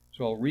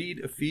So I'll read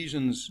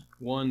Ephesians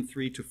 1,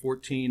 3 to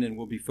 14, and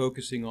we'll be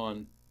focusing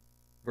on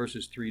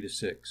verses 3 to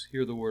 6.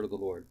 Hear the word of the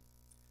Lord.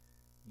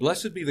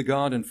 Blessed be the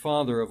God and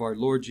Father of our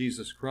Lord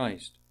Jesus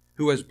Christ,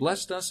 who has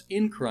blessed us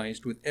in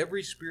Christ with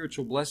every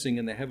spiritual blessing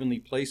in the heavenly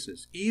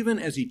places, even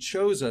as he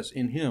chose us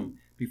in him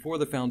before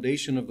the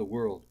foundation of the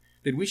world,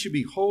 that we should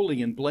be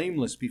holy and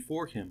blameless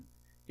before him.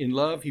 In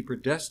love he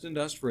predestined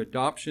us for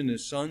adoption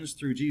as sons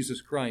through Jesus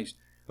Christ,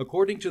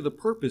 according to the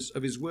purpose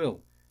of his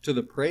will, to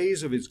the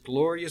praise of his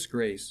glorious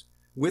grace,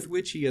 with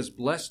which he has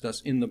blessed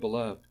us in the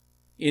Beloved.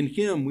 In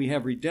him we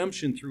have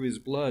redemption through his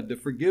blood, the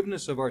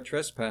forgiveness of our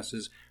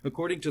trespasses,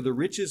 according to the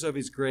riches of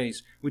his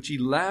grace, which he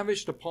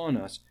lavished upon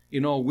us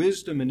in all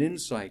wisdom and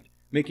insight,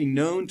 making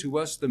known to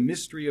us the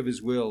mystery of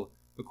his will,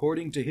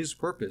 according to his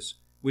purpose,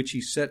 which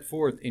he set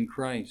forth in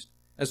Christ,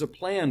 as a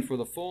plan for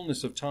the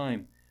fullness of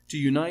time, to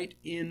unite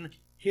in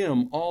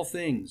him all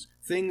things,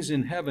 things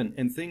in heaven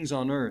and things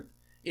on earth.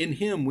 In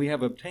him we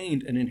have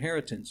obtained an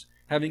inheritance,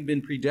 having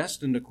been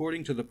predestined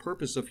according to the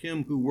purpose of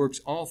him who works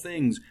all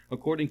things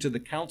according to the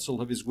counsel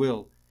of his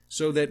will,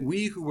 so that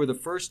we who were the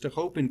first to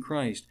hope in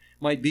Christ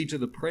might be to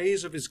the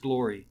praise of his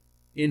glory.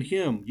 In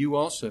him you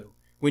also,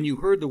 when you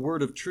heard the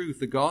word of truth,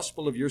 the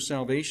gospel of your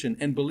salvation,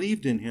 and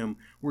believed in him,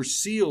 were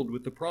sealed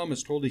with the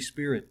promised Holy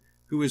Spirit,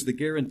 who is the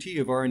guarantee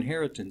of our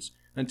inheritance,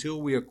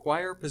 until we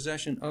acquire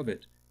possession of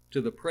it, to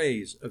the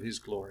praise of his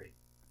glory.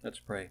 Let's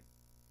pray.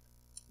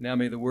 Now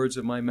may the words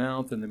of my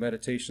mouth and the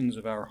meditations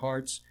of our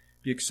hearts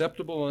be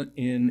acceptable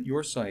in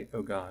your sight,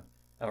 O God,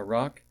 our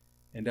rock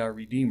and our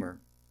Redeemer.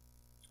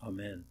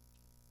 Amen.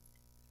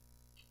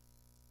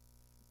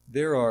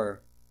 There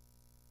are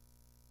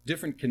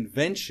different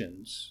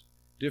conventions,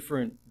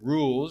 different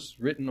rules,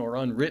 written or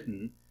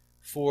unwritten,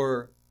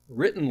 for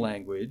written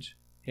language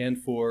and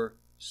for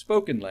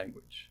spoken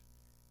language.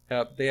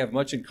 They have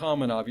much in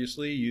common,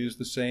 obviously, use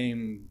the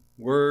same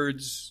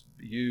words,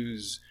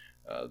 use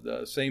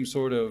the same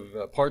sort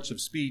of parts of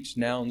speech,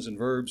 nouns and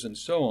verbs and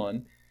so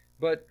on.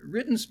 But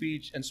written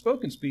speech and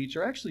spoken speech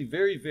are actually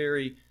very,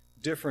 very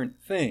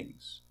different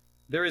things.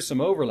 There is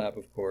some overlap,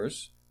 of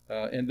course,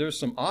 and there's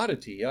some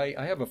oddity.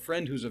 I have a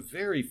friend who's a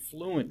very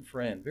fluent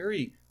friend,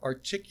 very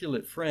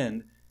articulate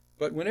friend,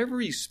 but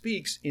whenever he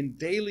speaks in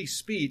daily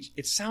speech,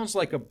 it sounds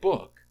like a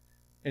book.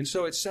 And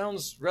so it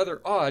sounds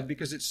rather odd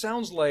because it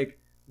sounds like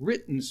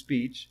written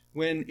speech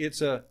when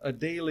it's a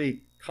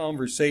daily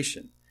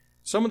conversation.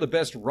 Some of the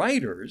best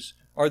writers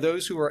are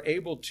those who are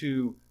able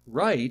to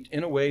write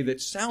in a way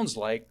that sounds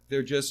like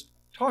they're just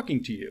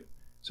talking to you.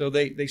 So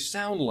they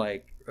sound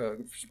like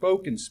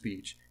spoken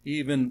speech,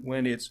 even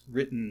when it's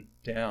written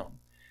down.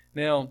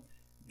 Now,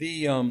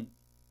 the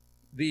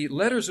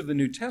letters of the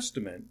New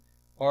Testament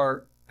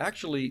are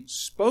actually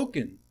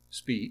spoken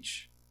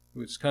speech.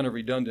 It's kind of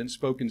redundant,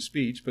 spoken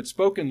speech, but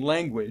spoken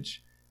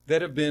language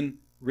that have been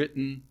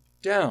written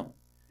down.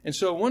 And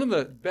so one of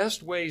the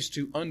best ways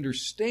to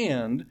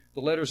understand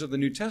the letters of the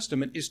New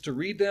Testament is to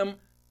read them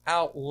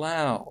out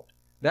loud.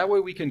 That way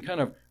we can kind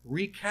of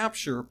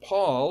recapture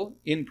Paul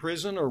in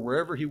prison or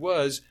wherever he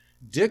was,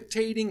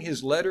 dictating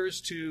his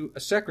letters to a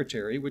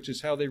secretary, which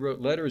is how they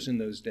wrote letters in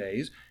those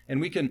days,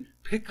 and we can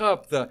pick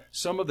up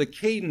some of the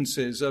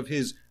cadences of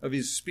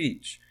his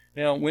speech.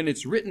 Now, when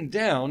it's written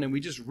down and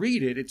we just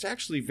read it, it's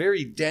actually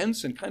very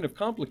dense and kind of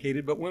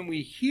complicated, but when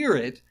we hear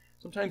it,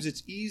 sometimes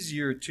it's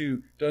easier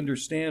to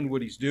understand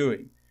what he's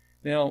doing.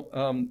 Now,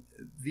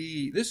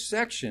 this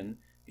section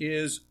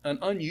is an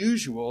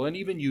unusual and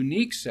even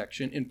unique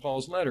section in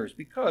Paul's letters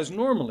because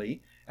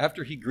normally,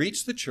 after he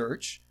greets the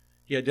church,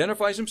 he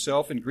identifies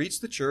himself and greets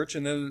the church,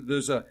 and then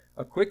there's a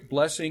quick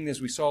blessing,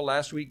 as we saw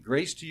last week,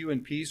 grace to you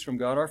and peace from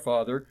God our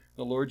Father,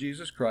 the Lord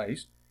Jesus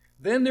Christ.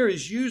 Then there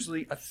is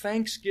usually a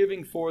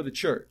thanksgiving for the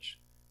church.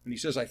 And he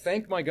says, I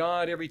thank my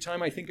God every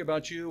time I think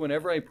about you,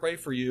 whenever I pray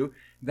for you.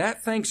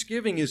 That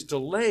thanksgiving is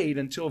delayed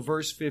until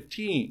verse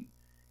 15.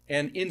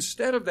 And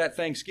instead of that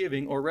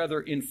thanksgiving, or rather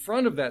in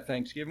front of that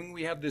thanksgiving,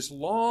 we have this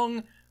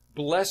long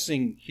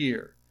blessing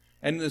here.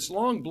 And this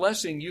long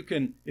blessing, you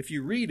can, if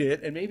you read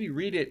it, and maybe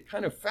read it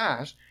kind of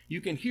fast,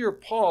 you can hear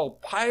Paul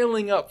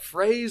piling up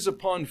phrase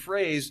upon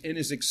phrase in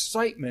his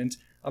excitement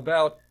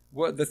about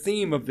what the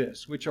theme of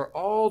this, which are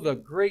all the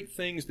great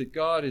things that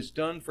God has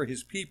done for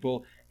his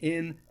people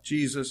in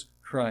Jesus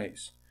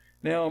Christ.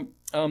 Now,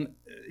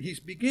 he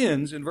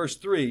begins in verse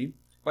 3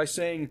 by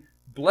saying,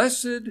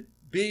 Blessed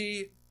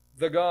be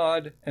the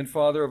God and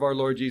Father of our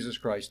Lord Jesus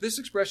Christ. This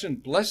expression,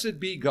 blessed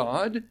be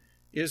God,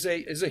 is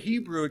a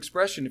Hebrew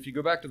expression. If you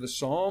go back to the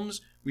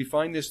Psalms, we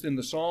find this in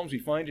the Psalms. We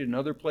find it in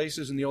other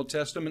places in the Old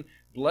Testament.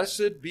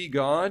 Blessed be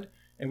God.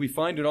 And we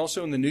find it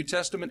also in the New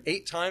Testament.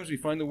 8 times we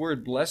find the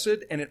word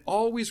blessed, and it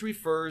always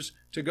refers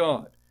to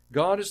God.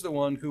 God is the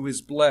one who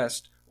is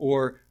blessed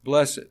or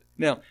blessed.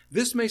 Now,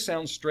 this may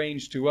sound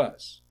strange to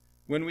us.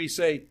 When we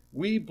say,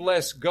 we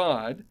bless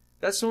God,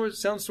 that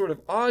sounds sort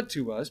of odd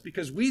to us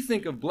because we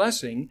think of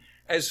blessing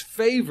as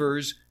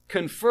favors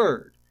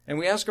conferred. And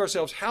we ask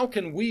ourselves, how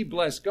can we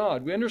bless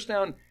God? We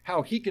understand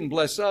how he can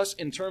bless us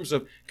in terms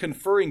of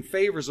conferring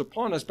favors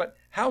upon us, but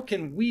how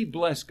can we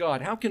bless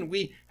God? How can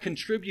we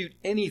contribute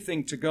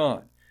anything to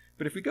God?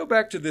 But if we go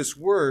back to this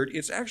word,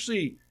 it's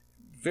actually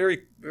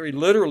very, very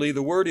literally,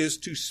 the word is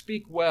to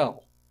speak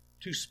well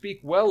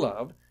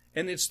of,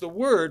 and it's the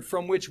word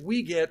from which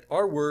we get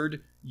our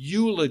word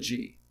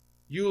eulogy.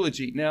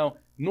 Eulogy. Now,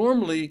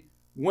 normally,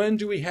 when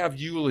do we have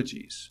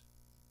eulogies?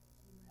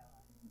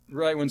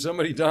 Right, when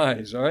somebody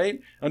dies, all right?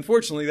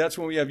 Unfortunately, that's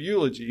when we have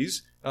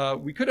eulogies.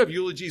 We could have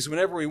eulogies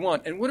whenever we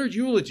want. And what are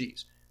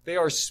eulogies? They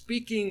are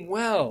speaking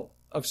well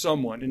of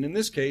someone. And in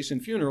this case,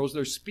 in funerals,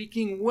 they're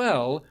speaking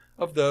well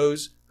of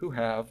those who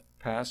have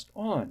passed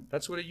on.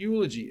 That's what a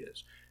eulogy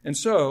is. And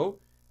so,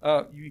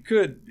 you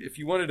could, if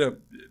you wanted to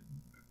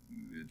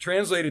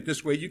translate it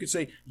this way, you could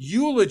say,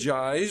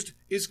 eulogized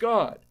is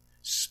God.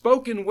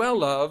 Spoken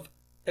well of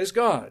as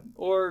God.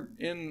 Or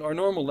in our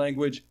normal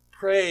language,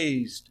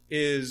 praised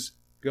is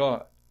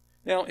God.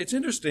 Now, it's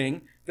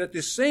interesting that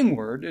this same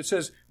word, it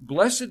says,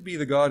 blessed be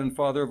the God and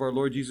Father of our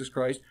Lord Jesus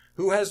Christ,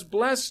 who has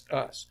blessed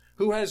us,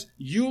 who has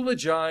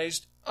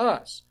eulogized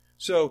us.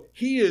 So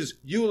he is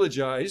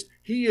eulogized,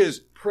 he is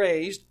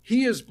praised,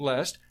 he is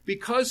blessed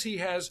because he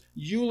has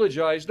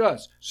eulogized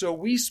us. So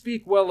we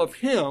speak well of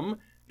him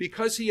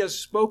because he has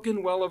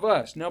spoken well of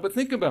us. Now, but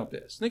think about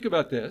this. Think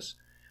about this.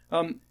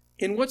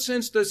 In what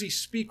sense does he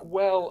speak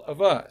well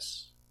of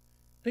us?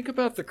 Think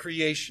about the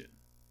creation.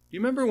 Do you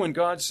remember when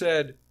God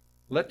said,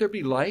 let there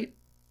be light?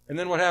 And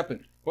then what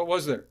happened? What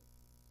was there?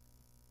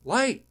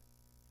 Light.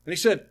 And he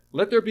said,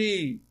 let there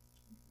be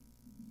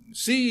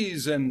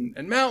seas and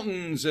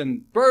mountains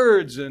and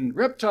birds and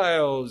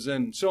reptiles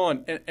and so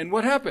on. And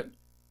what happened?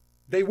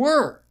 They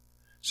were.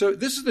 So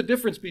this is the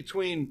difference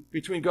between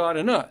God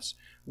and us.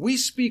 We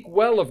speak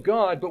well of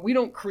God, but we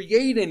don't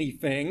create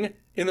anything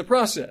in the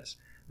process.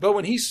 But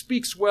when he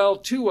speaks well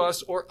to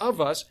us or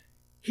of us,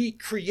 he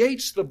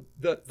creates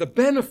the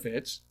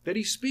benefits that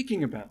he's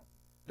speaking about.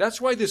 That's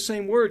why this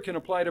same word can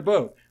apply to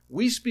both.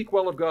 We speak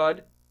well of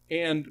God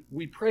and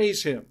we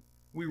praise him.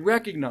 We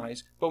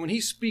recognize, but when he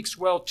speaks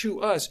well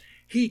to us,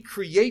 he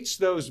creates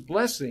those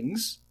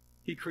blessings,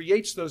 he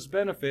creates those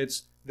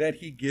benefits that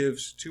he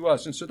gives to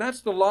us. And so that's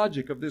the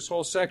logic of this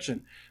whole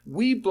section.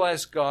 We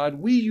bless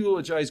God, we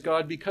eulogize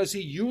God because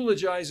he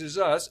eulogizes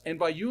us, and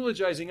by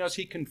eulogizing us,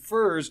 he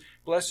confers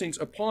blessings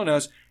upon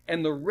us,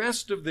 and the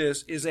rest of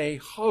this is a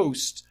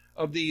host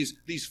of these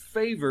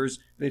favors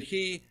that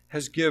he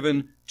has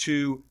given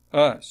to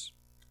us.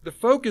 The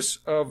focus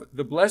of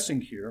the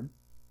blessing here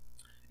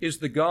is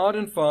the God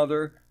and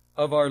Father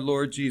of our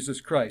Lord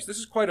Jesus Christ. This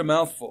is quite a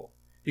mouthful.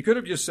 He could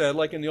have just said,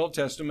 like in the Old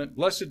Testament,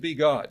 blessed be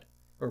God,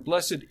 or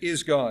blessed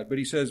is God. But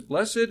he says,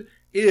 blessed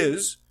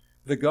is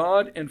the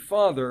God and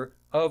Father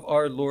of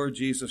our Lord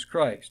Jesus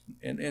Christ.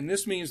 And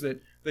this means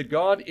that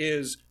God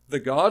is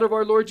the God of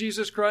our Lord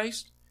Jesus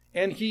Christ,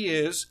 and he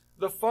is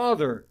the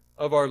Father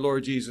of our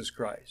Lord Jesus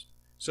Christ.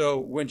 So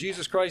when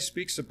Jesus Christ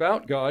speaks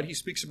about God, he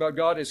speaks about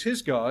God as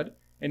his God,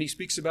 and he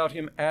speaks about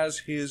him as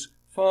his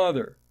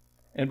Father.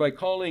 And by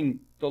calling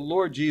the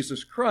Lord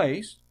Jesus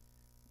Christ,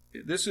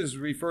 this is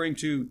referring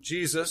to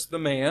Jesus, the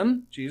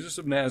man, Jesus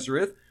of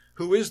Nazareth,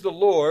 who is the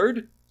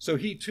Lord. So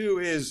he too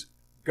is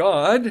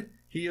God.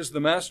 He is the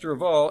master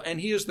of all,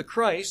 and he is the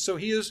Christ. So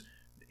he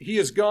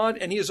is God,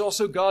 and he is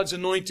also God's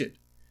anointed.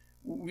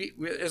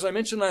 As I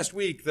mentioned last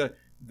week,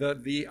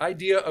 the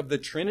idea of the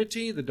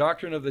Trinity, the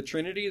doctrine of the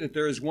Trinity, that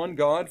there is one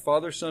God,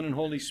 Father, Son, and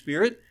Holy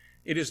Spirit,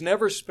 it is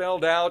never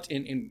spelled out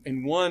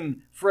in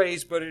one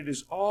phrase, but it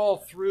is all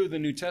through the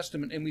New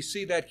Testament, and we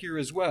see that here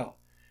as well.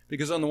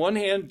 Because on the one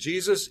hand,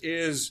 Jesus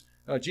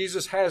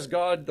has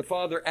God the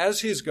Father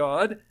as his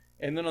God,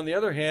 and then on the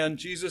other hand,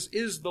 Jesus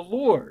is the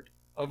Lord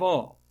of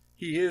all.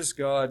 He is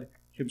God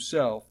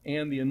himself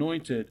and the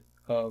anointed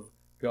of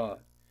God.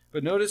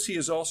 But notice he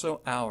is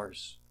also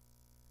ours.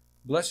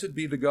 Blessed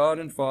be the God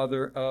and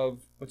Father of,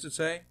 what's it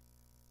say?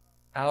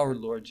 Our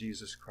Lord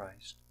Jesus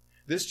Christ.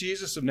 This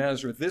Jesus of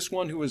Nazareth, this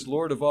one who is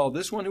Lord of all,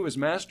 this one who is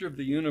master of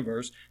the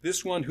universe,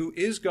 this one who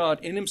is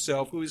God in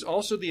himself, who is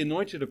also the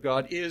anointed of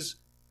God, is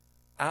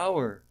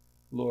our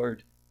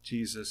Lord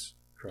Jesus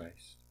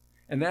Christ.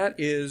 And that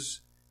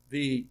is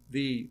the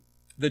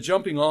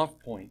jumping off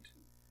point,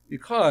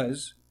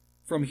 because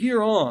from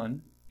here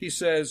on, he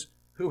says,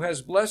 who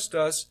has blessed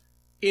us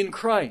in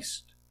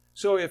Christ.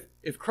 So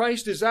if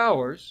Christ is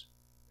ours,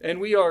 and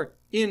we are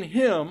in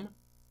him,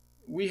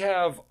 we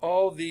have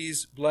all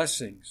these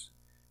blessings.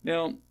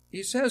 Now,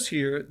 he says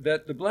here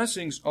that the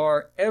blessings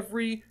are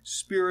every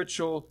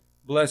spiritual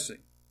blessing.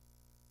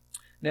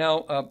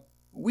 Now,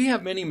 we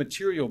have many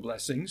material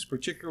blessings,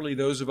 particularly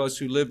those of us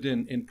who lived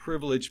in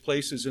privileged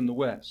places in the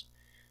West.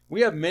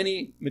 We have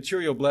many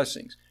material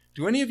blessings.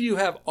 Do any of you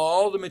have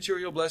all the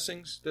material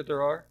blessings that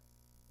there are?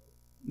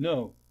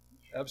 No,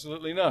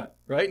 absolutely not,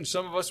 right? And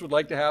some of us would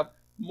like to have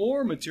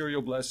more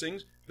material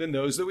blessings than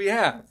those that we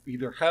have,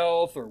 either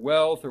health or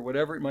wealth or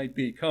whatever it might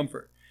be,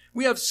 comfort.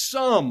 We have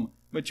some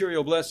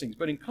material blessings,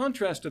 but in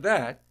contrast to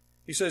that,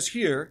 he says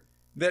here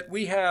that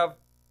we have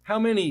how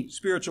many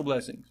spiritual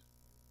blessings?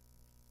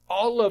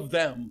 All of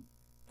them,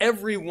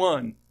 every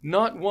one,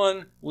 not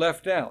one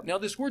left out. Now,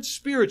 this word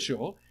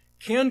spiritual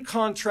can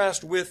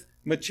contrast with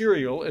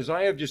material, as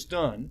I have just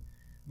done,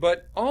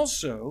 But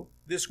also,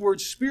 this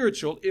word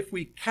spiritual, if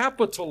we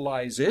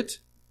capitalize it,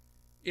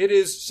 it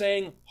is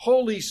saying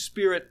Holy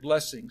Spirit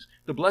blessings.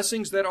 The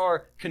blessings that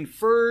are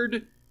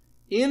conferred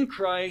in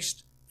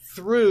Christ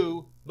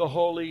through the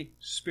Holy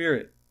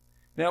Spirit.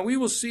 Now we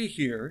will see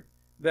here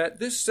that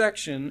this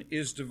section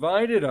is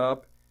divided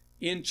up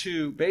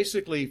into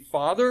basically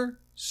Father,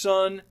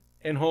 Son,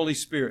 and Holy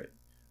Spirit.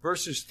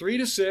 Verses 3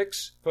 to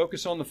 6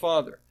 focus on the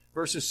Father.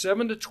 Verses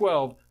 7 to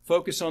 12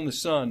 focus on the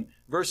Son.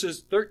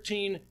 Verses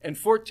 13 and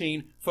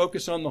 14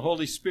 focus on the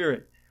Holy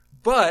Spirit.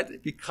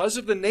 But because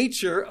of the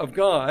nature of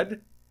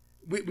God,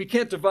 we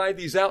can't divide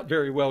these out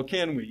very well,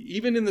 can we?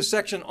 Even in the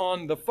section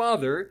on the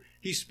Father,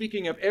 he's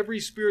speaking of every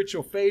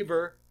spiritual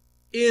favor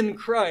in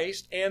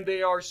Christ, and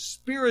they are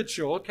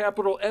spiritual,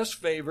 capital S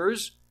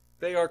favors.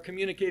 They are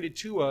communicated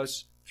to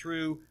us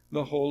through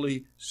the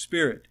Holy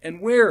Spirit.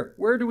 And where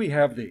do we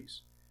have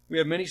these? We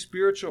have many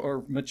spiritual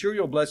or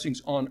material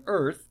blessings on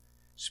earth.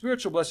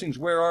 Spiritual blessings,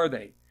 where are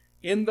they?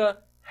 In the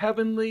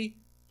heavenly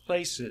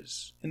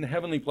places. In the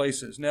heavenly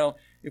places. Now,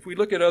 if we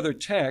look at other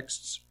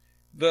texts,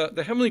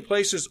 the heavenly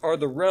places are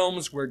the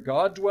realms where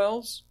God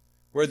dwells,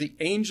 where the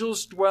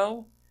angels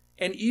dwell,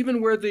 and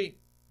even where the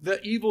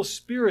evil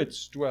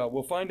spirits dwell.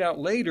 We'll find out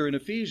later in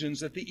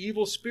Ephesians that the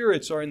evil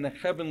spirits are in the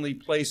heavenly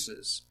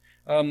places.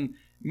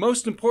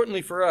 Most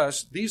importantly for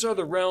us, these are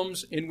the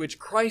realms in which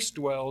Christ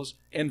dwells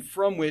and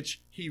from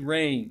which he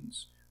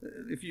reigns.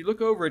 If you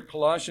look over at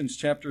Colossians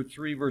chapter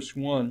 3, verse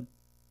 1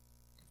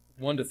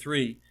 to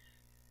 3,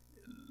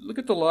 look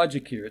at the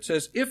logic here. It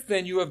says, "If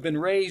then you have been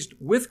raised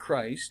with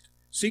Christ,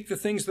 seek the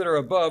things that are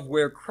above,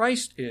 where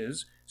Christ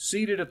is,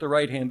 seated at the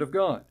right hand of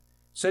God.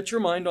 Set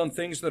your mind on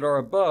things that are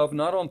above,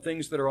 not on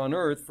things that are on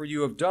earth, for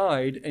you have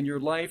died, and your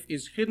life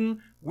is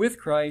hidden with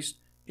Christ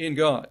in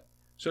God."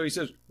 So he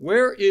says,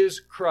 where is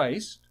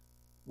Christ?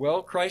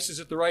 Well, Christ is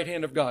at the right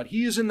hand of God.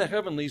 He is in the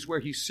heavenlies, where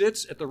he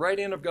sits at the right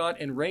hand of God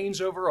and reigns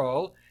over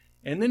all.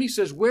 And then he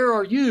says, where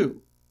are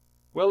you?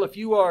 Well,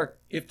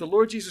 if the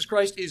Lord Jesus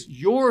Christ is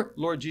your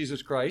Lord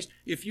Jesus Christ,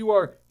 if you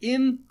are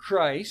in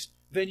Christ,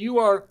 then you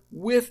are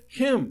with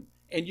him,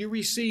 and you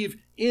receive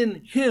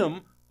in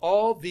him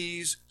all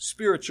these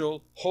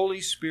spiritual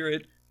Holy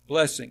Spirit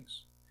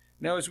blessings.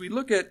 Now, as we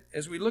look at the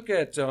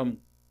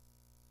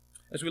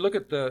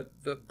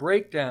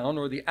breakdown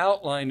or the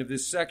outline of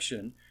this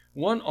section,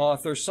 one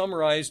author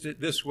summarized it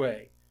this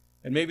way,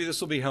 and maybe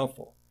this will be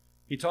helpful.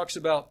 He talks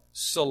about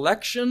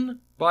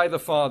selection by the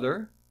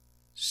Father,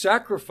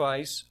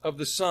 sacrifice of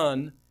the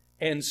Son,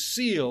 and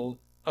seal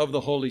of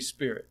the Holy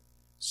Spirit.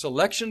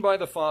 Selection by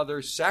the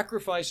Father,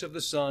 sacrifice of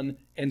the Son,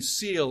 and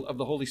seal of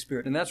the Holy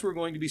Spirit. And that's what we're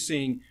going to be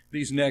seeing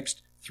these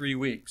next 3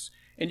 weeks.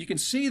 And you can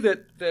see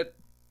that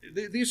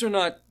these are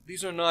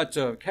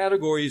not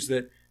categories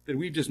that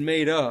we've just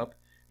made up,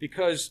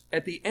 because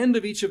at the end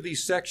of each of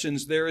these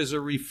sections there is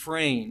a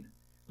refrain.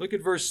 Look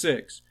at verse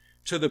 6.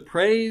 To the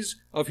praise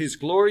of his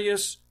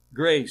glorious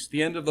grace,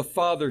 the end of the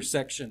Father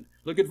section.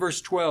 Look at verse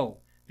 12.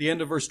 The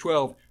end of verse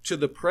 12. To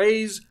the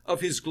praise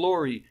of his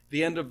glory,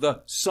 the end of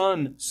the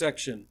Son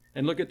section.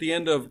 And look at the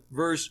end of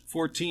verse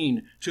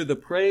 14. To the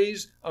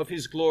praise of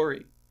his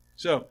glory.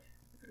 So,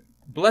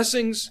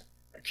 blessings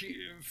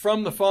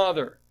from the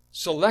Father,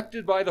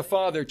 selected by the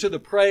Father, to the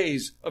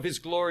praise of his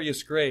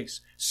glorious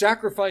grace.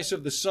 Sacrifice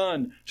of the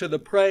Son, to the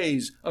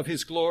praise of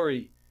his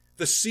glory.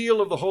 The seal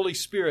of the Holy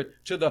Spirit,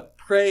 to the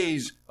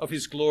praise of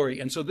his glory.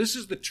 And so this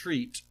is the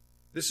treat.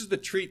 This is the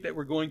treat that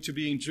we're going to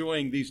be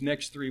enjoying these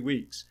next 3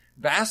 weeks.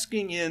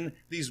 Basking in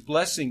these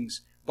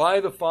blessings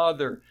by the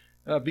Father,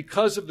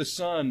 because of the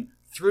Son,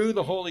 through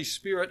the Holy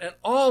Spirit, and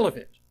all of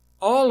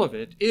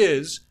it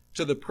is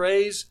to the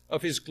praise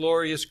of his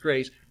glorious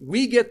grace.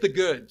 We get the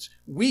goods.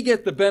 We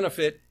get the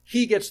benefit.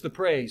 He gets the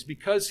praise,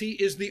 because he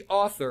is the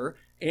author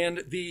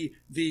and the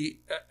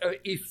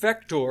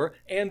effector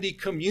and the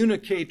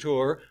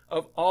communicator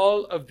of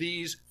all of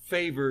these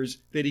favors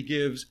that he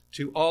gives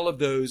to all of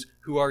those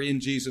who are in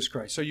Jesus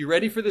Christ. So you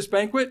ready for this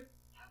banquet?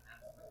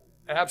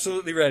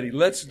 Absolutely ready.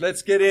 Let's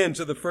get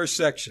into the first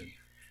section.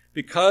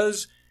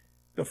 Because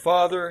the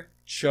Father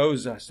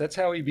chose us. That's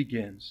how he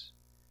begins.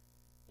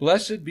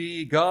 Blessed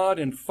be God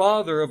and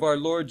Father of our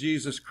Lord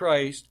Jesus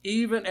Christ,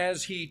 even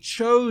as he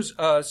chose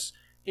us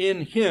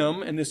in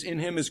him, and this in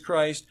him is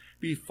Christ,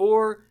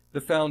 before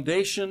the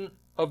foundation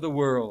of the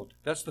world.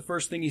 That's the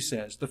first thing he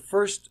says. The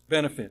first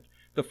benefit.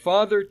 The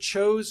Father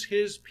chose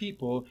his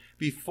people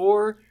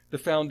before the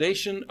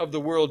foundation of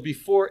the world,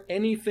 before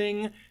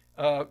anything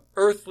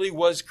earthly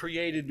was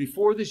created,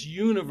 before this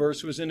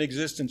universe was in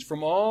existence.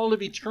 From all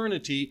of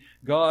eternity,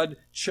 God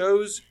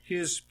chose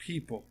his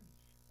people.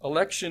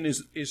 Election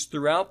is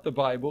throughout the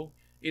Bible.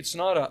 It's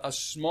not a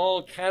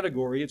small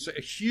category. It's a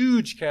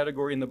huge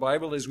category in the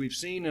Bible, as we've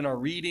seen in our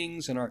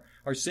readings and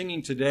our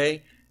singing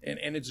today.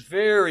 And it's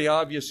very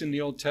obvious in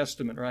the Old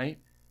Testament, right?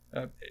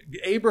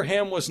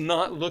 Abraham was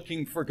not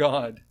looking for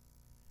God.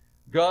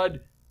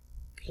 God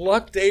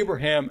plucked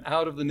Abraham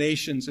out of the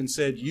nations and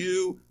said,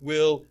 "You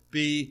will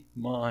be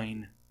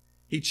mine."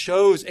 He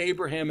chose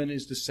Abraham and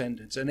his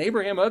descendants. And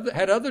Abraham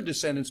had other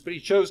descendants, but he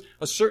chose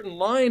a certain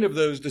line of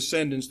those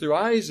descendants through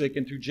Isaac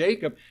and through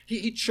Jacob.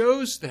 He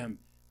chose them.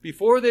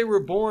 Before they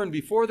were born,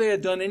 before they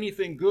had done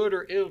anything good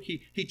or ill,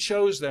 he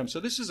chose them. So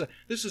this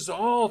is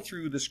all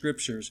through the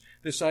Scriptures,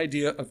 this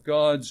idea of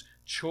God's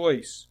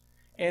choice.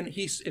 And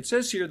it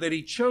says here that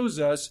he chose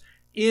us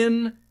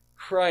in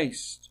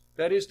Christ.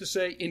 That is to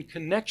say, in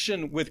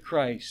connection with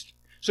Christ.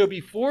 So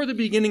before the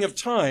beginning of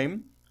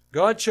time,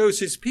 God chose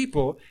his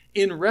people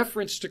in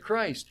reference to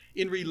Christ,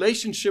 in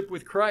relationship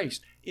with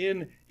Christ,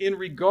 in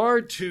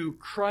regard to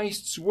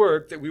Christ's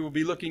work that we will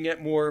be looking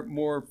at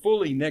more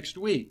fully next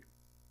week.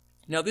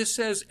 Now this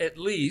says at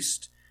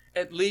least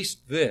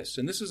this,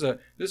 and this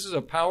is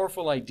a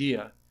powerful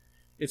idea.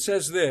 It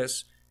says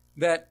this,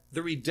 that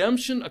the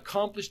redemption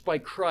accomplished by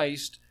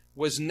Christ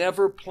was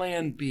never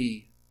plan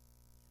B.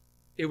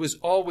 It was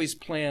always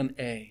plan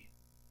A.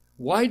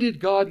 Why did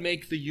God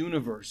make the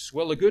universe?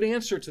 Well, a good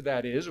answer to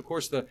that is, of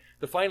course, the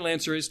final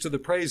answer is to the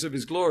praise of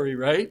his glory,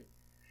 right?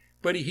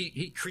 But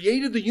he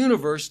created the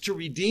universe to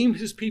redeem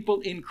his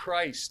people in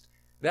Christ.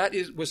 That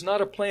was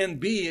not a plan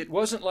B. It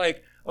wasn't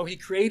like, oh, he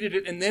created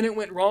it and then it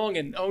went wrong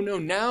and oh no,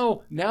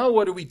 now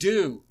what do we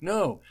do?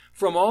 No.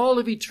 From all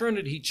of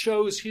eternity, he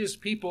chose his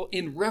people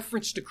in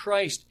reference to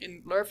Christ,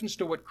 in reference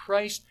to what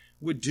Christ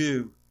would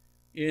do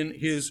in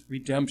his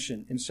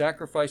redemption, in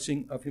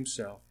sacrificing of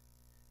himself.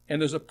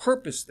 And there's a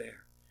purpose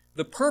there.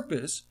 The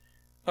purpose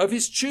of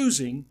his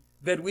choosing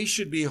that we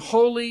should be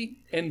holy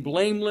and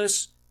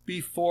blameless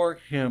before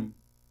him.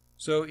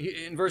 So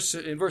in verse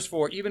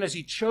 4, even as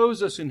he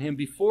chose us in him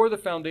before the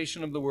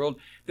foundation of the world,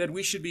 that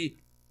we should be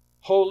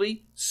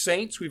holy,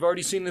 saints, we've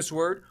already seen this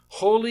word,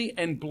 holy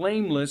and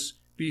blameless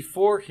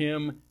before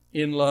him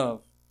in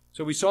love.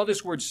 So we saw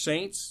this word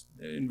saints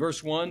in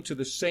verse 1, to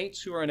the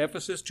saints who are in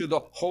Ephesus, to the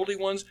holy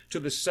ones, to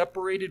the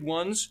separated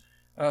ones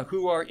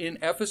who are in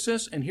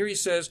Ephesus. And here he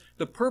says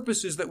the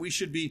purpose is that we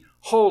should be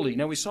holy.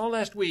 Now we saw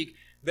last week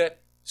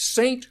that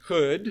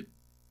sainthood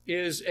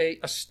is a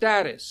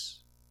status.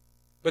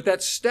 But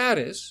that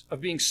status of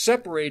being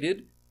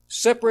separated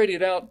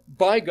out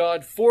by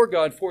God,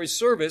 for his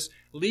service,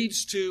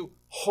 leads to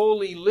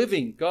holy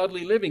living,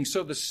 godly living.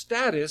 So the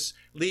status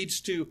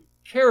leads to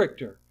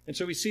character. And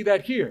so we see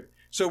that here.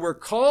 So we're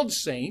called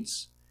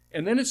saints,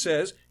 and then it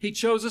says he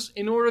chose us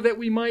in order that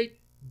we might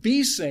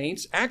be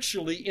saints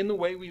actually in the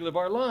way we live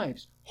our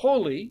lives.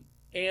 Holy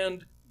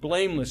and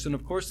blameless. And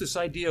of course this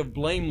idea of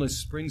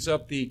blameless brings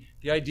up the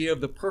idea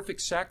of the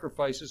perfect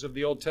sacrifices of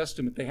the Old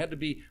Testament. They had to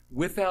be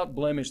without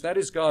blemish. That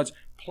is God's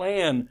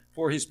plan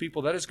for his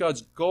people. That is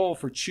God's goal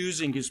for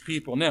choosing his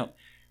people. Now,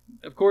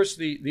 of course,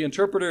 the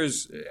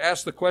interpreters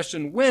ask the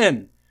question,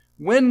 when?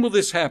 When will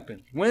this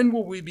happen? When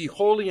will we be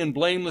holy and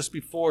blameless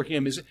before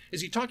him? Is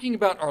he talking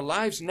about our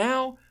lives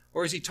now?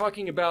 Or is he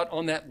talking about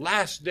on that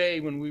last day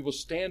when we will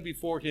stand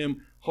before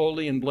him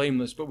holy and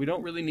blameless? But we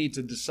don't really need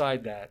to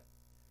decide that.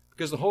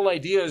 Because the whole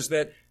idea is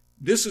that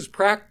this is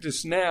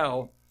practice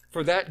now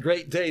for that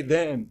great day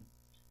then.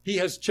 He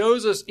has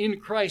chose us in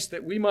Christ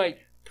that we might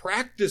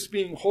practice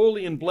being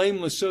holy and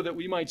blameless so that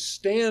we might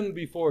stand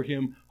before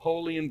him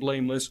holy and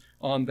blameless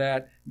on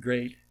that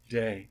great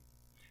day.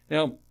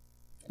 Now,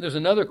 there's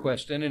another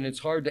question, and it's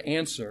hard to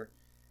answer.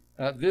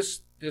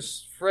 This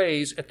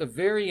phrase at the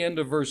very end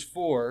of verse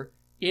 4,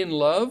 in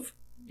love,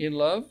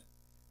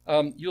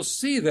 you'll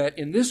see that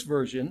in this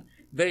version,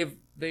 they've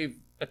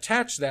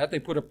attached that, they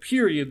put a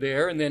period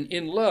there, and then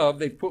in love,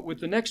 they've put with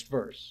the next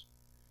verse.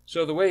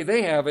 So the way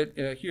they have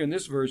it here in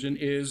this version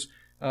is,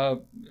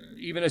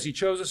 even as he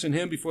chose us in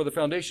him before the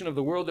foundation of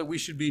the world, that we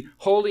should be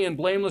holy and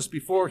blameless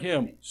before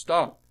him.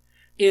 Stop.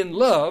 In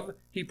love,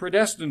 he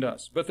predestined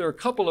us. But there are a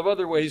couple of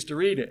other ways to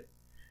read it.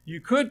 You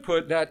could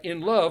put that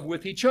in love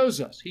with he chose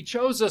us. He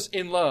chose us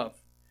in love.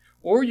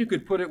 Or you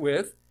could put it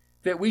with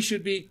that we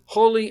should be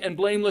holy and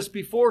blameless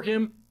before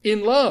him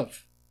in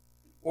love.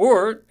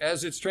 Or,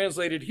 as it's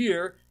translated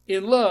here,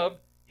 in love,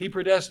 he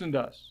predestined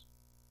us.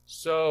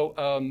 So,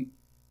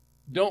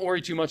 don't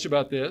worry too much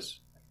about this.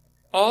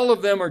 All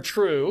of them are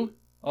true,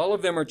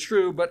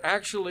 but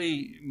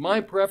actually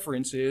my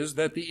preference is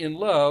that the in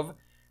love,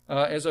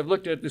 as I've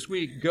looked at this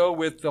week, go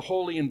with the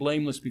holy and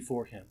blameless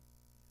before him.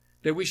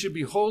 That we should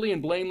be holy and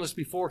blameless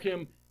before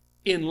him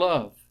in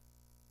love.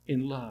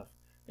 In love.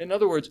 In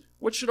other words,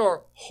 what should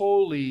our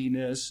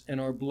holiness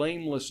and our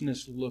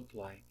blamelessness look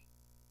like?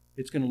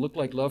 It's going to look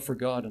like love for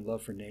God and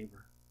love for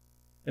neighbor.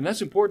 And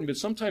that's important, but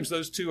sometimes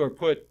those two are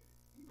put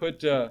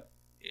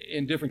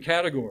in different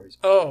categories.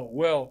 Oh,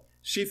 well,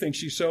 she thinks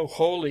she's so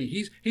holy.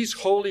 He's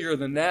holier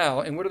than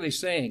thou. And what are they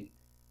saying?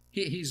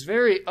 He's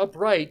very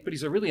upright, but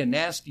he's really a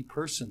nasty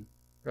person,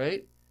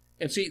 right?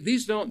 And see,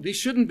 these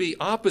shouldn't be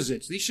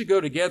opposites. These should go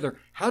together.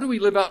 How do we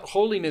live out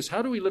holiness?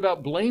 How do we live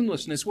out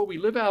blamelessness? Well, we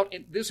live out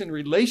this in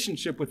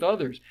relationship with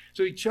others.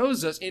 So he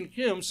chose us in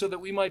him so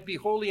that we might be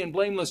holy and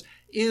blameless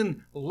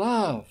in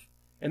love.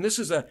 And this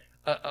is a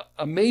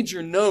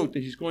major note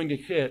that he's going to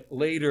hit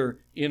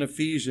later in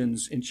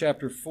Ephesians in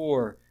chapter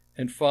 4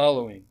 and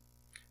following.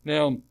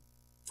 Now,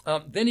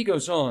 then he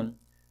goes on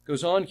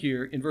goes on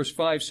here in verse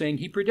 5 saying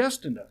he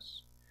predestined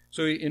us.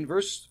 So in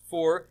verse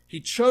 4, he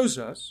chose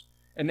us,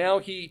 and now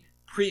he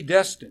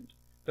predestined.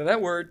 Now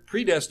that word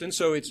predestined,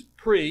 so it's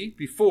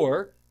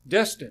before,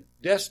 destined,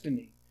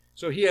 destiny.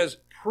 So he has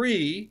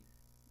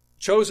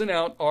chosen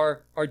out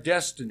our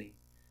destiny.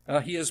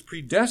 He has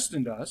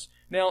predestined us.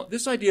 Now,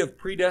 this idea of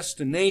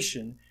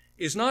predestination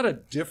is not a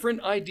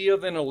different idea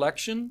than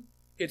election.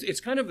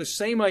 It's kind of the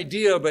same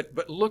idea,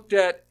 but looked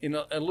at in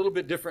a little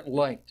bit different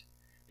light.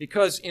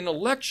 Because in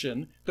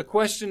election, the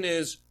question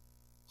is,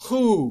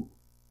 who?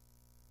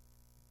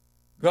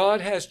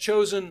 God has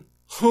chosen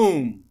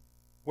whom?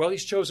 Well,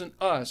 he's chosen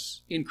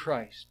us in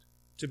Christ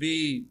to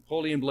be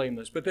holy and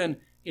blameless. But then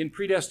in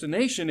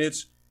predestination,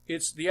 it's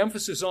the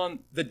emphasis on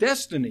the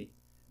destiny,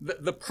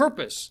 the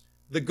purpose,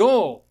 the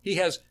goal. He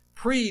has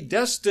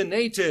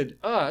predestinated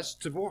us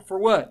for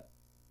what?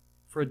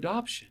 For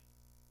adoption.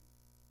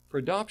 For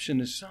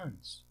adoption as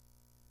sons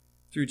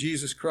through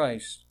Jesus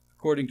Christ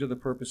according to the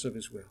purpose of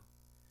his will.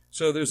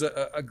 So there's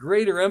a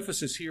greater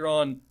emphasis here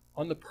on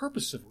the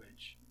purpose of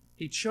which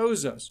he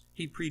chose us.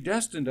 He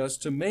predestined us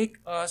to make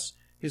us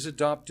his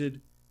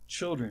adopted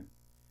children.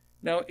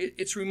 Now,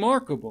 it's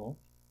remarkable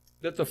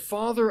that the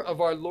Father of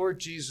our Lord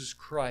Jesus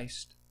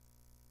Christ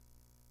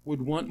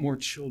would want more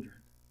children.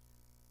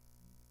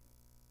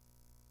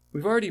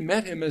 We've already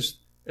met him as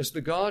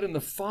the God and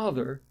the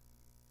Father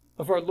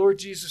of our Lord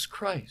Jesus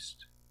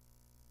Christ.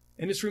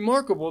 And it's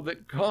remarkable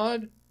that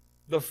God,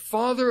 the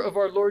Father of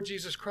our Lord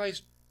Jesus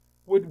Christ,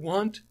 would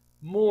want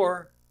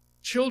more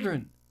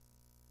children.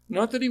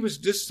 Not that he was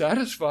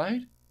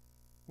dissatisfied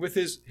with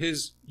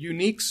his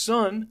unique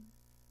Son,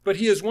 but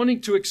he is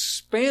wanting to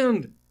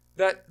expand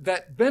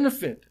that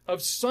benefit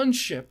of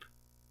sonship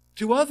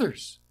to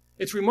others.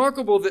 It's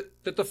remarkable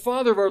that the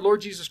Father of our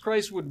Lord Jesus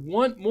Christ would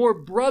want more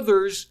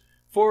brothers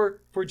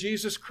for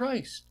Jesus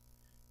Christ.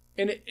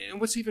 And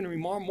what's even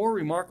more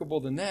remarkable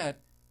than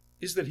that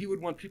is that he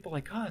would want people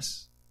like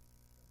us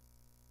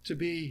to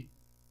be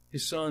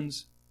his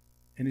sons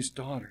and his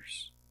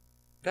daughters.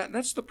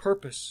 That's the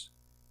purpose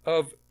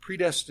of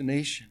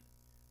predestination,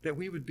 that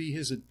we would be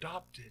his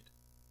adopted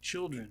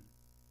children.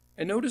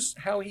 And notice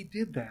how he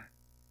did that.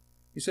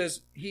 He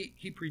says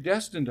he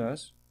predestined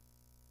us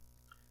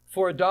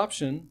for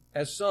adoption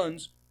as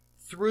sons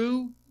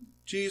through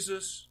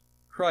Jesus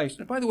Christ.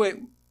 And by the way,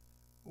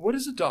 what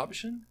is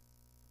adoption?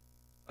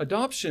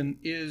 Adoption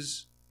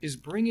is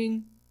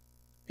bringing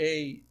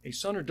a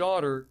son or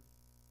daughter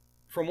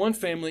from one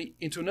family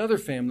into another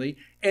family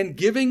and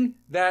giving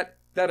that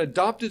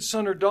adopted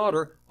son or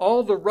daughter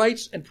all the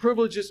rights and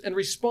privileges and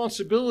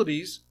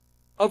responsibilities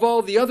of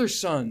all the other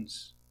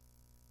sons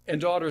and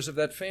daughters of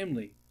that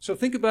family. So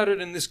think about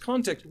it in this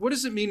context. What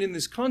does it mean in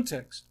this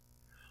context?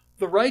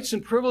 The rights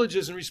and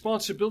privileges and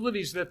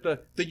responsibilities that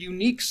the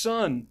unique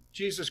Son,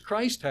 Jesus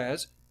Christ,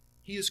 has,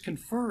 he is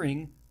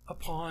conferring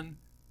upon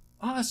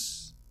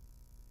us.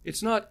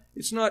 It's not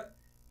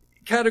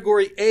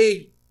category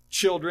A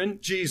children,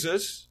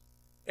 Jesus,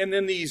 and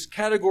then these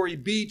category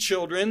B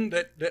children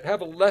that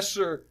have a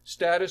lesser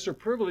status or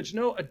privilege.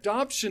 No,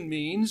 adoption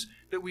means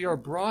that we are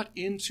brought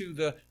into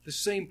the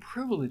same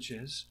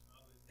privileges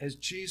as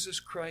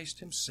Jesus Christ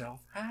himself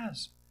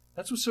has.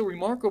 That's what's so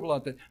remarkable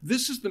about that.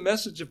 This is the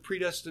message of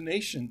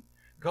predestination.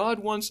 God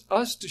wants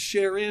us to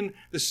share in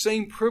the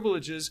same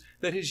privileges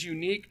that his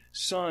unique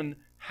Son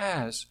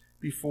has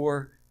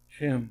before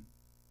him.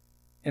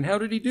 And how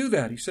did he do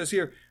that? He says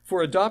here,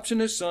 for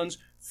adoption as sons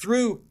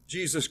through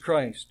Jesus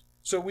Christ.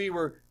 So we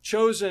were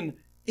chosen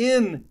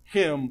in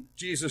him,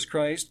 Jesus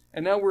Christ,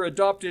 and now we're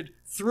adopted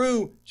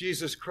through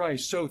Jesus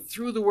Christ. So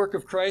through the work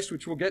of Christ,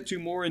 which we'll get to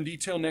more in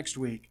detail next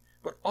week.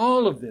 But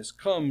all of this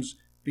comes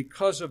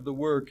because of the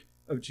work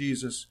of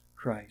Jesus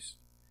Christ.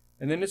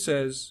 And then it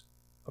says,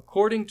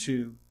 according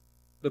to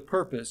the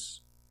purpose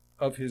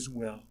of his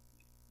will.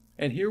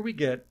 And here we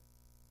get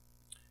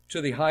to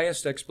the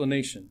highest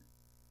explanation.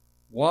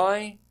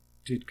 Why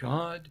did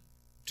God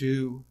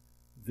do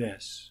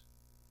this?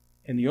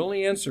 And the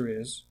only answer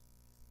is,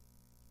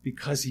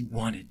 because he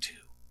wanted to.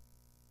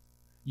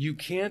 You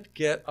can't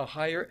get a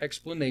higher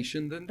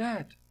explanation than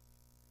that.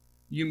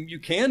 You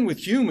can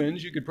with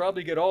humans. You could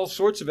probably get all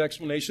sorts of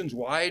explanations.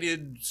 Why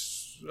did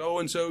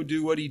so-and-so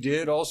do what he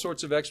did? All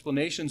sorts of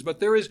explanations. But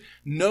there is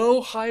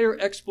no higher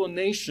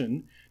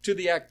explanation to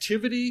the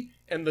activity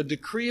and the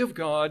decree of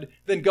God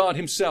than God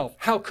himself.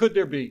 How could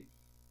there be?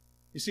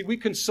 You see, we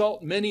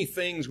consult many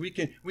things. We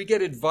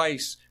get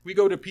advice. We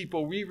go to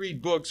people. We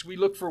read books. We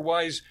look for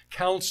wise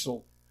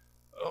counsel.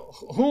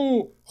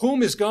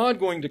 Whom is God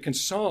going to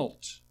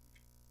consult?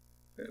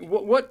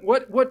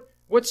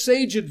 What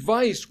sage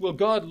advice will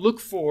God look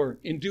for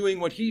in doing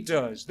what he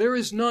does? There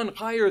is none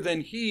higher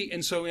than he.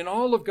 And so in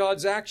all of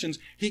God's actions,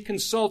 he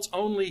consults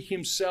only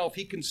himself.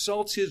 He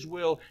consults his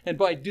will. And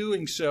by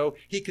doing so,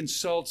 he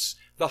consults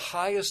the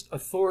highest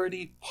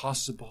authority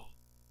possible.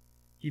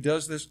 He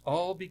does this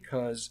all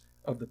because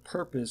of the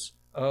purpose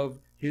of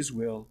his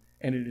will.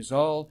 And it is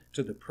all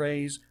to the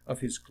praise of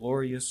his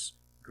glorious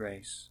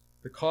grace.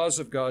 The cause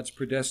of God's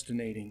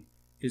predestinating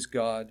is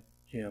God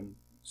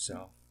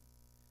himself.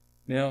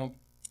 Now,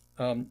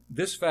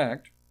 This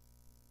fact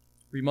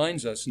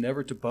reminds us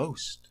never to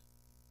boast.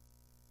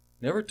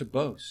 Never to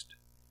boast.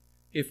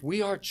 If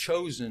we are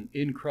chosen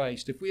in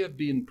Christ, if we have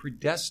been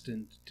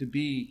predestined to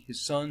be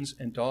His sons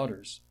and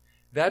daughters,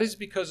 that is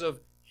because of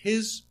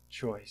His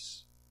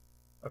choice,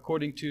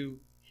 according to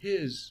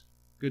His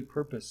good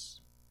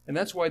purpose. And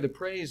that's why the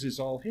praise is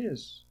all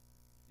His.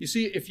 You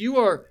see, if you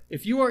are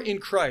in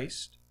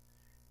Christ,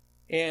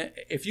 and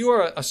if you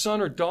are a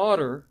son or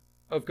daughter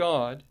of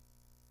God,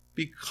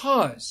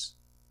 because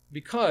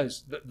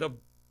the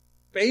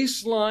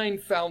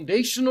baseline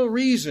foundational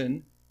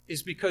reason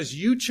is because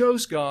you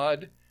chose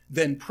God,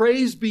 then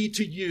praise be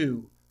to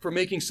you for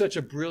making such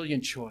a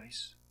brilliant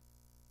choice.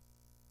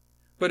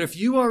 But if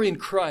you are in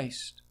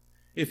Christ,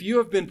 if you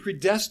have been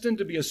predestined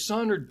to be a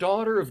son or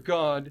daughter of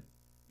God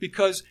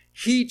because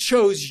He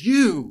chose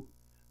you,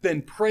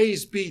 then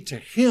praise be to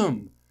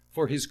Him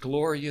for His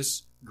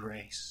glorious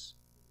grace.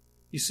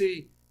 You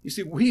see,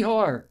 we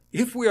are,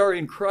 if we are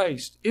in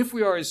Christ, if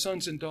we are His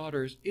sons and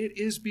daughters, it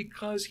is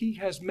because He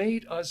has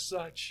made us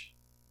such.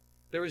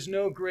 There is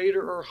no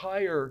greater or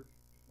higher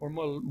or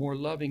more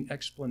loving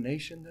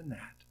explanation than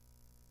that.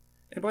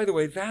 And by the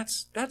way,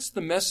 that's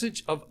the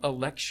message of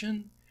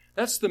election.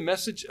 That's the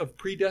message of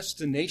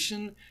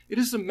predestination. It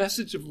is a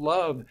message of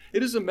love.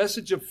 It is a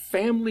message of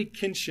family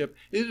kinship.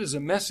 It is a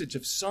message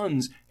of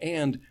sons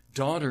and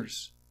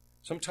daughters.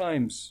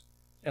 Sometimes,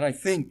 and I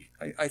think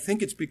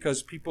it's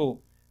because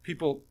people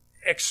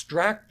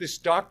extract this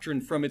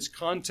doctrine from its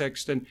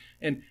context and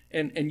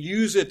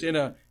use it in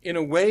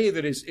a way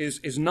that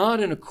is not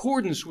in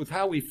accordance with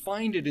how we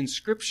find it in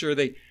Scripture.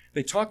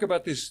 They talk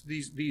about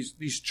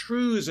these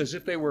truths as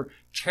if they were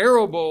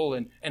terrible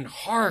and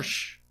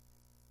harsh,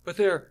 but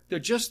they're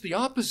just the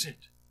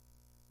opposite.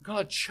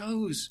 God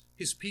chose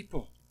His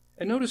people.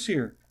 And notice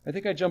here, I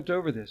think I jumped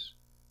over this.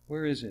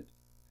 Where is it?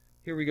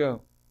 Here we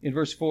go. In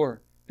verse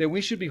 4, that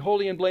we should be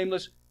holy and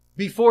blameless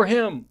before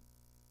Him.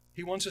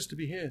 He wants us to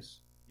be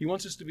His. He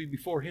wants us to be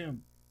before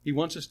Him. He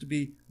wants us to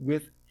be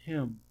with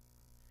Him.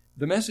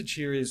 The message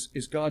here is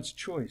God's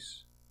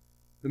choice.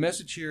 The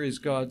message here is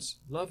God's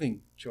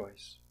loving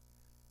choice.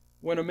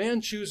 When a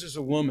man chooses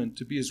a woman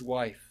to be his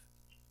wife,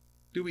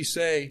 do we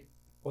say,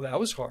 well, that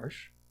was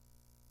harsh?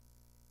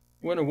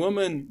 When a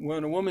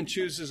woman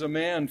chooses a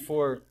man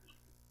for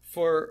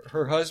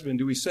her husband,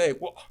 do we say,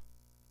 well,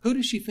 who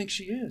does she think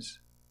she is?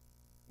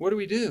 What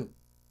do?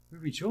 We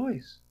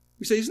rejoice.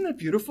 We say, isn't that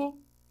beautiful?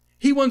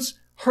 He wants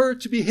her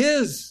to be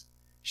his.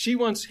 She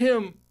wants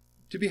him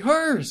to be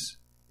hers.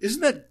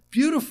 Isn't that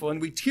beautiful?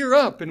 And we tear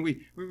up and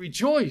we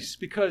rejoice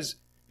because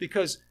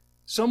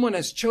someone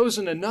has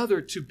chosen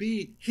another to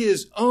be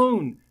his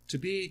own, to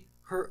be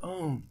her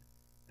own.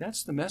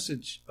 That's the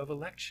message of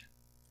election.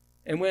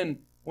 And when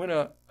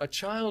a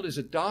child is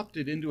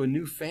adopted into a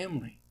new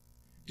family,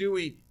 do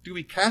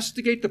we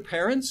castigate the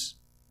parents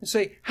and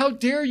say, how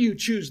dare you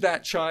choose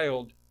that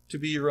child to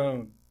be your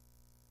own?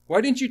 Why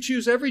didn't you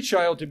choose every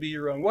child to be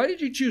your own? Why did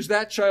you choose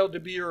that child to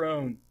be your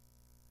own?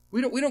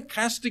 We don't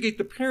castigate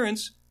the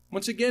parents.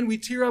 Once again, we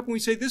tear up and we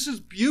say, this is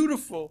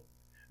beautiful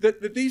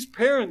that these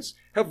parents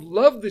have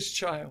loved this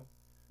child,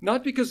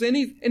 not because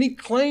any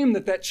claim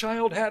that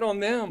child had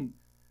on them,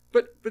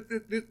 but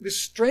the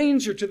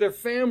stranger to their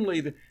family,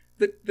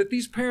 that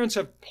these parents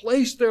have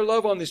placed their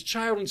love on this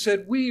child and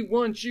said, we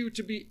want you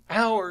to be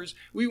ours.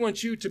 We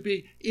want you to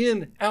be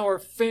in our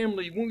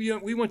family.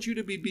 We want you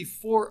to be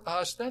before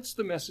us. That's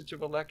the message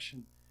of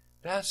election.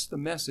 That's the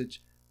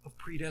message of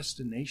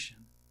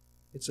predestination.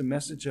 It's a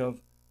message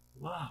of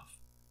love,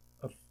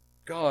 of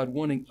God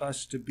wanting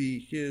us to be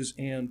His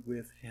and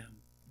with Him.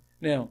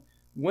 Now,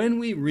 when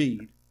we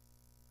read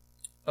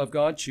of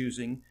God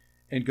choosing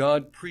and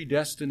God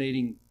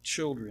predestinating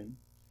children,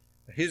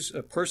 His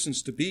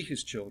persons to be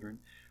His children,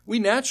 we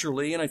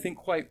naturally, and I think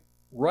quite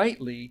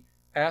rightly,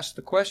 ask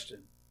the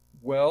question,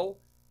 well,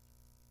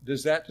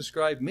 does that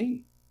describe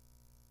me?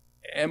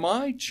 Am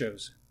I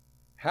chosen?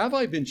 Have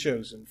I been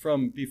chosen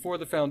from before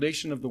the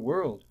foundation of the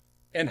world?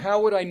 And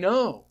how would I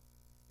know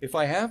if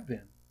I have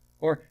been?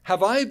 Or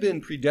have I been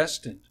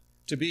predestined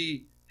to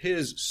be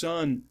His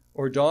son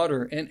or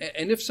daughter? And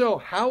if so,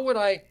 how would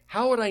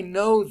I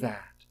know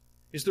that?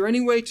 Is there any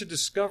way to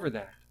discover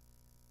that?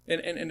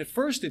 And at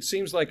first it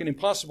seems like an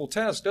impossible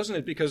task, doesn't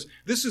it? Because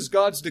this is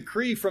God's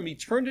decree from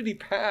eternity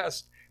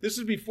past. This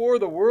is before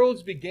the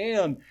worlds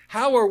began.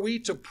 How are we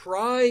to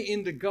pry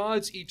into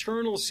God's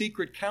eternal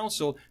secret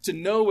counsel to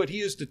know what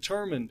He has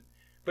determined?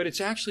 But it's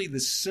actually the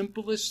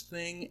simplest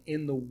thing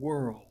in the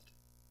world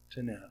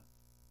to know.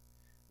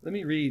 Let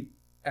me read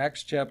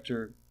Acts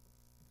chapter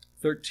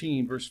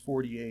 13, verse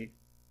 48.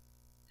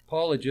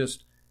 Paul had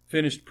just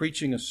finished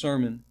preaching a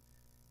sermon.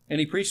 And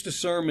he preached a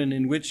sermon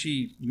in which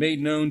he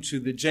made known to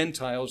the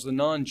Gentiles, the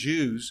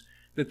non-Jews,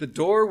 that the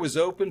door was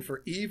open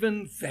for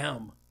even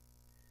them.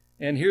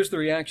 And here's the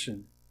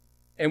reaction.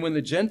 And when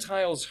the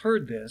Gentiles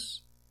heard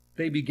this,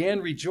 they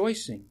began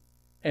rejoicing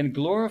and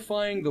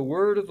glorifying the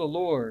word of the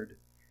Lord.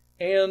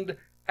 And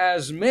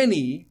as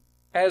many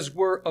as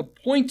were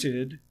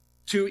appointed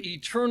to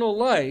eternal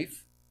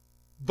life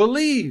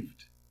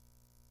believed.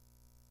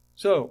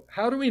 So,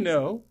 how do we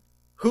know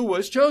who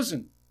was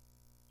chosen?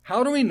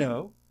 How do we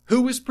know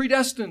who was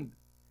predestined?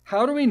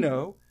 How do we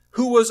know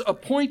who was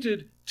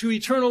appointed to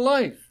eternal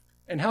life?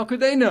 And how could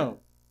they know?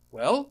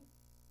 Well,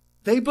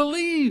 they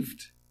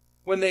believed.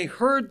 When they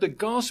heard the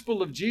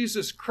gospel of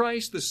Jesus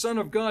Christ, the Son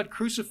of God,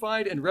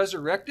 crucified and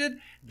resurrected,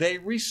 they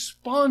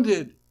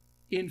responded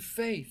in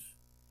faith.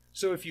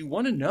 So if you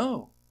want to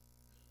know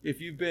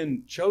if you've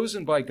been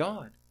chosen by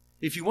God,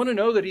 if you want to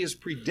know that He has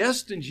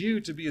predestined you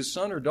to be His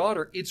son or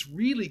daughter, it's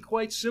really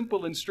quite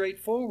simple and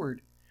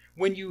straightforward.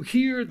 When you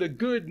hear the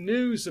good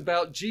news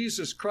about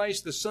Jesus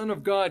Christ, the Son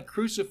of God,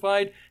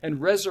 crucified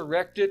and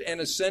resurrected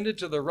and ascended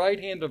to the right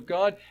hand of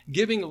God,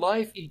 giving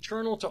life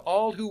eternal to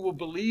all who will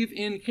believe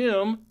in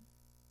Him,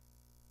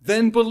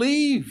 then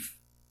believe,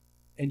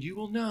 and you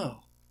will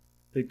know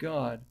that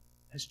God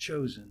has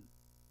chosen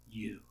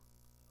you.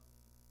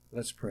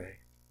 Let's pray.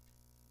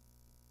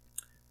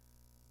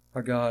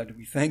 Our God,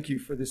 we thank You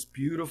for this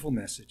beautiful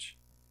message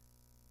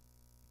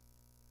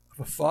of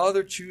a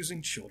father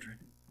choosing children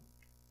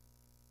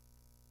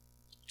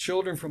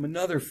from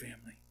another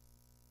family,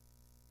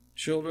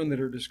 children that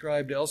are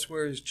described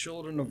elsewhere as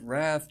children of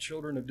wrath,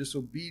 children of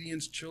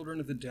disobedience, children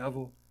of the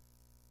devil.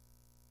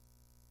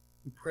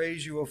 We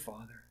praise You, O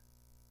Father,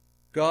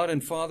 God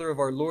and Father of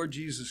our Lord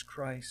Jesus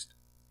Christ,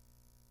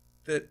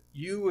 that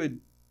You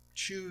would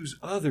choose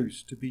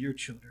others to be Your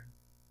children,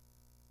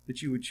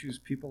 that You would choose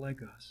people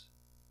like us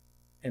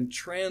and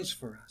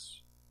transfer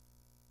us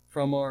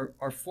from our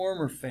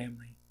former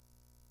family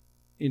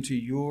into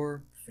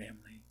Your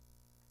family.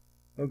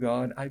 Oh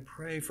God, I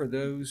pray for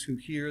those who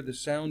hear the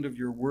sound of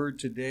Your word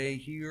today,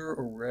 here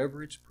or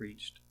wherever it's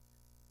preached,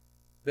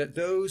 that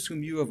those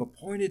whom You have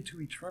appointed to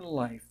eternal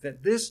life,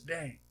 that this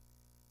day,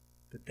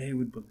 that they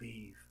would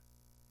believe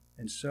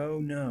and so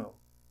know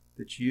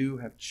that You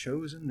have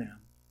chosen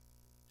them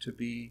to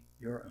be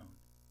Your own.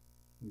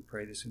 We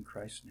pray this in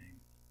Christ's name.